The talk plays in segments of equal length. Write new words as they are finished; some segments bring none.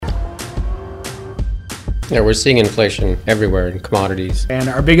Yeah, we're seeing inflation everywhere in commodities. And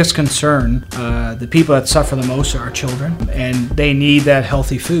our biggest concern, the people that suffer the most are our children, and they need that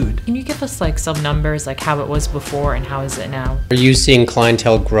healthy food. Can you give us some numbers, how it was before and how is it now? Are you seeing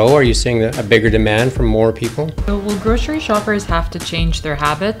clientele grow? Are you seeing a bigger demand from more people? So will grocery shoppers have to change their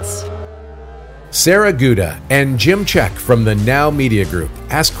habits? Sarah Gouda and Jim Check from the Now Media Group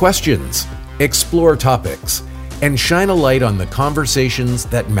ask questions, explore topics, and shine a light on the conversations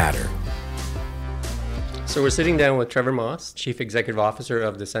that matter. So we're sitting down with Trevor Moss, Chief Executive Officer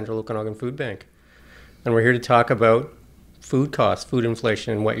of the Central Okanagan Food Bank. And we're here to talk about food costs, food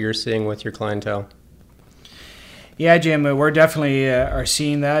inflation, and what you're seeing with your clientele. Yeah, Jim, we're definitely are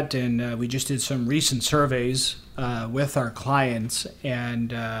seeing that, and we just did some recent surveys with our clients, and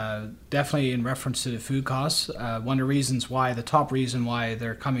definitely in reference to the food costs. One of the reasons why, the top reason why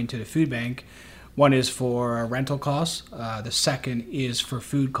they're coming to the food bank, one is for rental costs, the second is for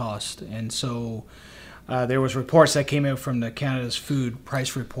food costs. And so there was reports that came out from the Canada's Food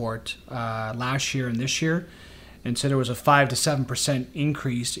Price Report last year and this year, and so there was a 5 to 7%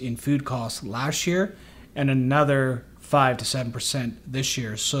 increase in food costs last year, and another 5 to 7% this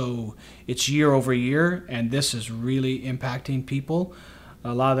year. So it's year over year, and this is really impacting people.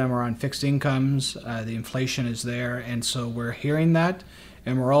 A lot of them are on fixed incomes. The inflation is there, and so we're hearing that,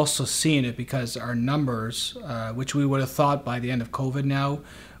 and we're also seeing it because our numbers, which we would have thought by the end of COVID now,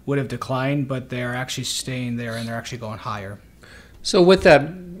 would have declined, but they're actually staying there and they're actually going higher. So with that,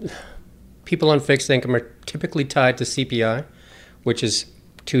 people on fixed income are typically tied to CPI, which is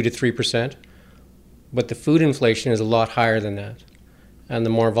 2 to 3%, but the food inflation is a lot higher than that. And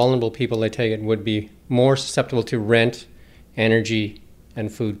the more vulnerable people, I take it, would be more susceptible to rent, energy,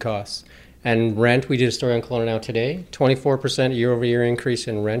 and food costs. And rent, we did a story on Kelowna Now today, 24% year over year increase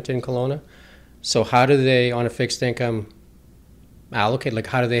in rent in Kelowna. So how do they, on a fixed income, allocate?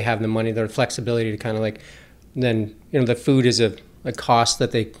 How do they have the money, their flexibility to then, the food is a cost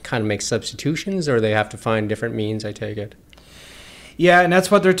that they kind of make substitutions, or they have to find different means, I take it? Yeah, and that's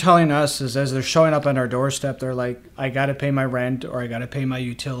what they're telling us is as they're showing up on our doorstep, they're like, I got to pay my rent or I got to pay my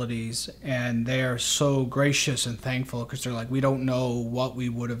utilities. And they are so gracious and thankful because they're like, we don't know what we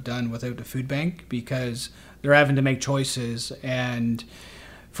would have done without the food bank because they're having to make choices. And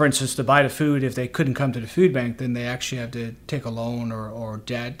for instance, to buy the food, if they couldn't come to the food bank, then they actually have to take a loan or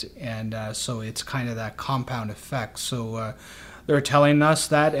debt. And so it's kind of that compound effect. So they're telling us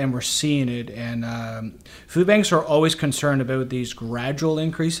that, and we're seeing it. And food banks are always concerned about these gradual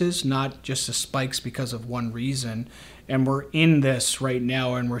increases, not just the spikes because of one reason. And we're in this right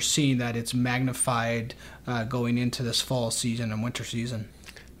now, and we're seeing that it's magnified going into this fall season and winter season.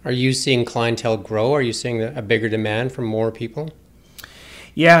 Are you seeing clientele grow? Are you seeing a bigger demand from more people?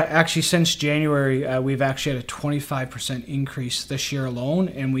 Yeah, actually, since January, we've actually had a 25% increase this year alone,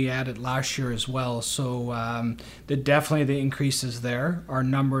 and we added last year as well. So definitely the increase is there. Our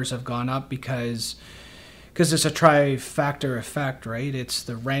numbers have gone up because it's a trifactor effect, right? It's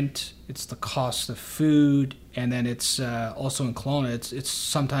the rent, it's the cost of food, and then it's also in Kelowna, it's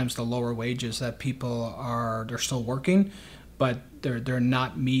sometimes the lower wages that people they're still working, but they're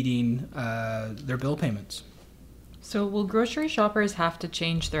not meeting their bill payments. So will grocery shoppers have to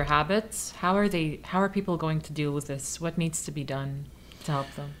change their habits? How are people going to deal with this? What needs to be done to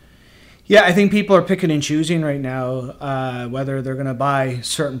help them? Yeah, I think people are picking and choosing right now whether they're going to buy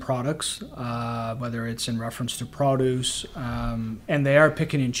certain products, whether it's in reference to produce, and they are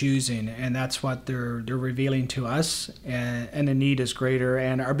picking and choosing, and that's what they're revealing to us, and the need is greater.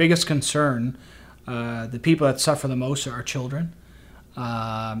 And our biggest concern, the people that suffer the most are our children,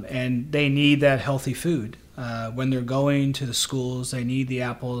 and they need that healthy food. When they're going to the schools, they need the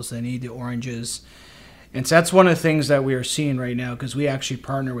apples, they need the oranges. And so that's one of the things that we are seeing right now because we actually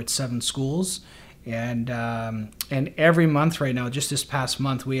partner with 7 schools. And every month right now, just this past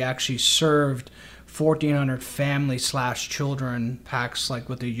month, we actually served 1,400 family/children packs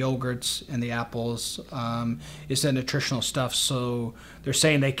with the yogurts and the apples. It's the nutritional stuff. So they're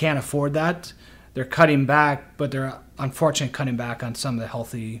saying they can't afford that. They're cutting back, but they're unfortunately cutting back on some of the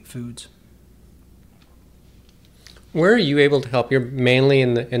healthy foods. Where are you able to help? You're mainly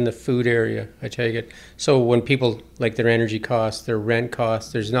in the food area, I take it. So when people their energy costs, their rent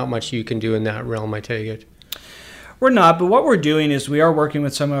costs, there's not much you can do in that realm, I take it. We're not, but what we're doing is we are working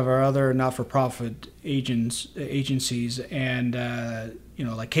with some of our other not-for-profit agencies, and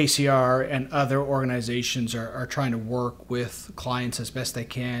like KCR and other organizations are trying to work with clients as best they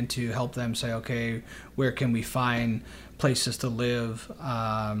can to help them say, okay, where can we find places to live,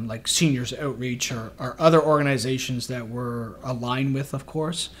 like Seniors Outreach or other organizations that we're aligned with, of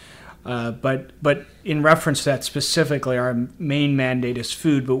course. But in reference to that specifically, our main mandate is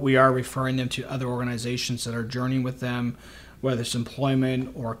food, but we are referring them to other organizations that are journeying with them, whether it's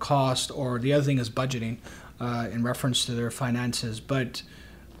employment or cost, or the other thing is budgeting in reference to their finances. But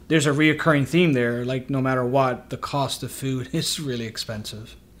there's a reoccurring theme there, like no matter what, the cost of food is really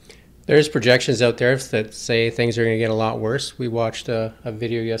expensive. There's projections out there that say things are going to get a lot worse. We watched a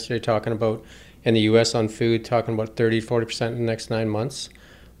video yesterday talking about, in the U.S. on food, talking about 30-40% in the next 9 months.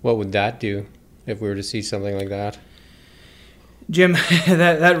 What would that do if we were to see something like that? Jim,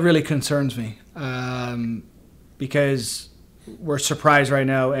 that really concerns me because we're surprised right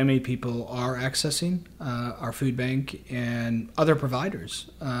now how many people are accessing our food bank and other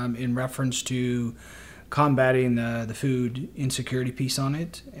providers in reference to combating the food insecurity piece on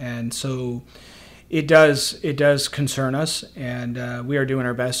it. And so it does concern us, and we are doing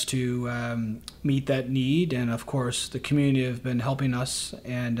our best to meet that need. And of course, the community have been helping us,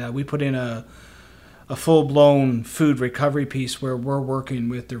 and we put in a full-blown food recovery piece where we're working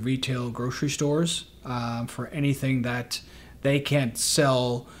with the retail grocery stores for anything that they can't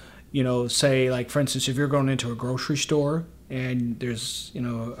sell. Say, like, for instance, if you're going into a grocery store and there's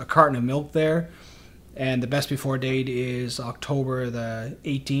a carton of milk there, and the best before date is October the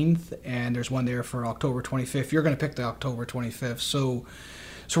 18th, and there's one there for October 25th. You're going to pick the October 25th. So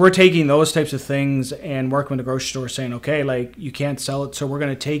we're taking those types of things and working with the grocery store saying, okay, like, you can't sell it, so we're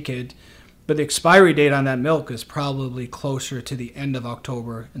going to take it. But the expiry date on that milk is probably closer to the end of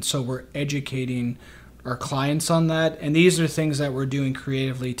October. And so we're educating our clients on that. And these are things that we're doing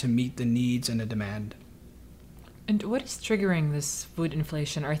creatively to meet the needs and the demand. And what is triggering this food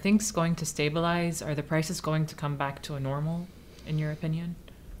inflation? Are things going to stabilize? Are the prices going to come back to a normal, in your opinion?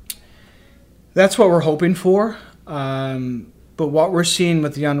 That's what we're hoping for. But what we're seeing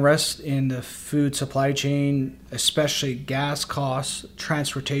with the unrest in the food supply chain, especially gas costs,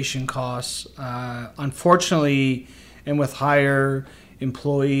 transportation costs, unfortunately, and with higher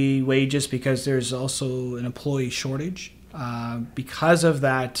employee wages because there's also an employee shortage. Because of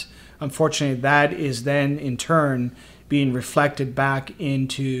that, unfortunately, that is then in turn being reflected back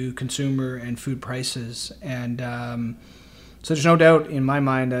into consumer and food prices. And so there's no doubt in my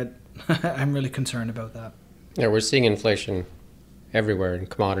mind that I'm really concerned about that. Yeah, we're seeing inflation everywhere in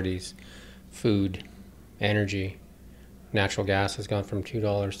commodities, food, energy. Natural gas has gone from $2 to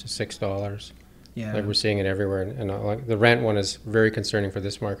 $6. Yeah, like we're seeing it everywhere, and like the rent one is very concerning for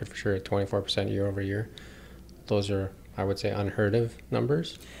this market for sure. At 24% year over year, those are, I would say, unheard of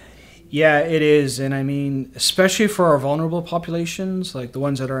numbers. Yeah, it is, and I mean, especially for our vulnerable populations, like the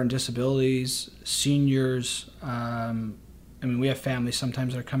ones that are on disabilities, seniors. I mean, we have families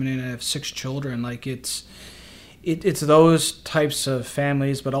sometimes that are coming in and have 6 children. Like it's those types of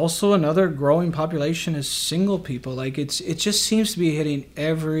families, but also another growing population is single people. Like it just seems to be hitting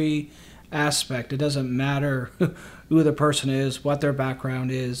every aspect. It doesn't matter who the person is, what their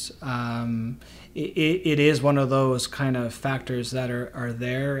background is. It is one of those kind of factors that are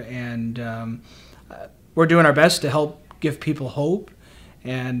there, and we're doing our best to help give people hope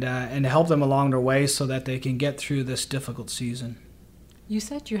and to help them along their way so that they can get through this difficult season. You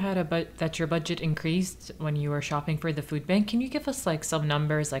said you had that your budget increased when you were shopping for the food bank. Can you give us like some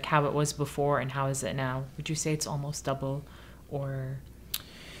numbers, like how it was before and how is it now? Would you say it's almost double, or?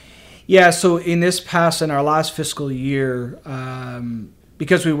 Yeah, so in our last fiscal year,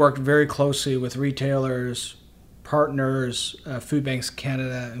 because we worked very closely with retailers, partners, Food Banks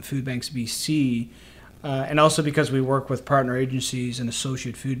Canada and Food Banks BC, and also because we work with partner agencies and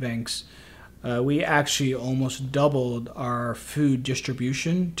associate food banks, we actually almost doubled our food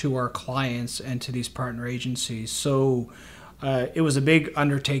distribution to our clients and to these partner agencies. So it was a big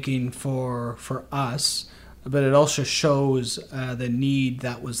undertaking for us, but it also shows the need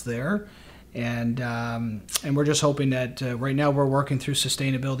that was there. And we're just hoping that right now we're working through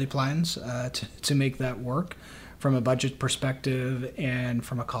sustainability plans to make that work from a budget perspective and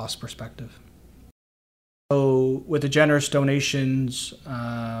from a cost perspective. So with the generous donations,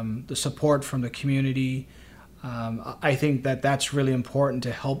 the support from the community, I think that that's really important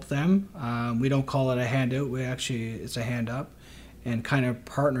to help them. We don't call it a handout. It's a hand up, and kind of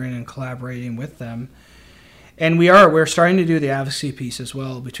partnering and collaborating with them. And we're starting to do the advocacy piece as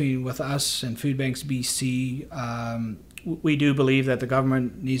well with us and Food Banks BC. We do believe that the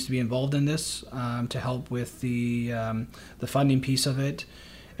government needs to be involved in this to help with the funding piece of it.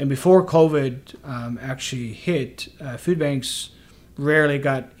 And before COVID actually hit, food banks rarely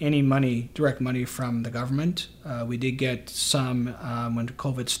got any direct money from the government. We did get some when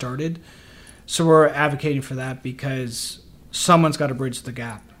COVID started. So we're advocating for that because someone's got to bridge the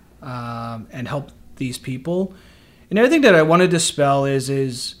gap and help these people. And the other thing that I want to dispel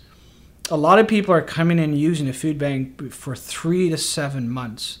is a lot of people are coming in using a food bank for 3 to 7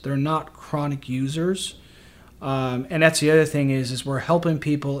 months. They're not chronic users. And that's the other thing is we're helping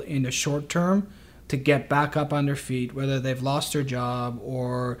people in the short term to get back up on their feet, whether they've lost their job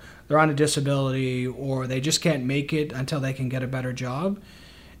or they're on a disability or they just can't make it until they can get a better job.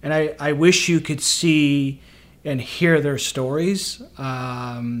 And I wish you could see and hear their stories,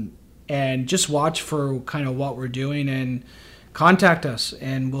 and just watch for kind of what we're doing and contact us,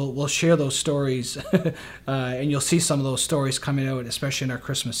 and we'll share those stories, and you'll see some of those stories coming out, especially in our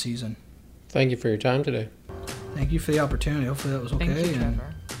Christmas season. Thank you for your time today. Thank you for the opportunity. Hopefully that was okay. Thank you,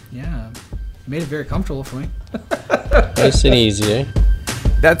 Trevor. Yeah, made it very comfortable for me. Nice and easy, eh?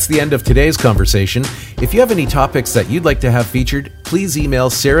 That's the end of today's conversation. If you have any topics that you'd like to have featured, please email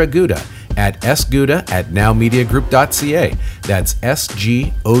Sarah Gouda at sgouda@nowmediagroup.ca. That's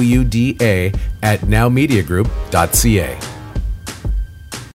SGOUDA at nowmediagroup.ca.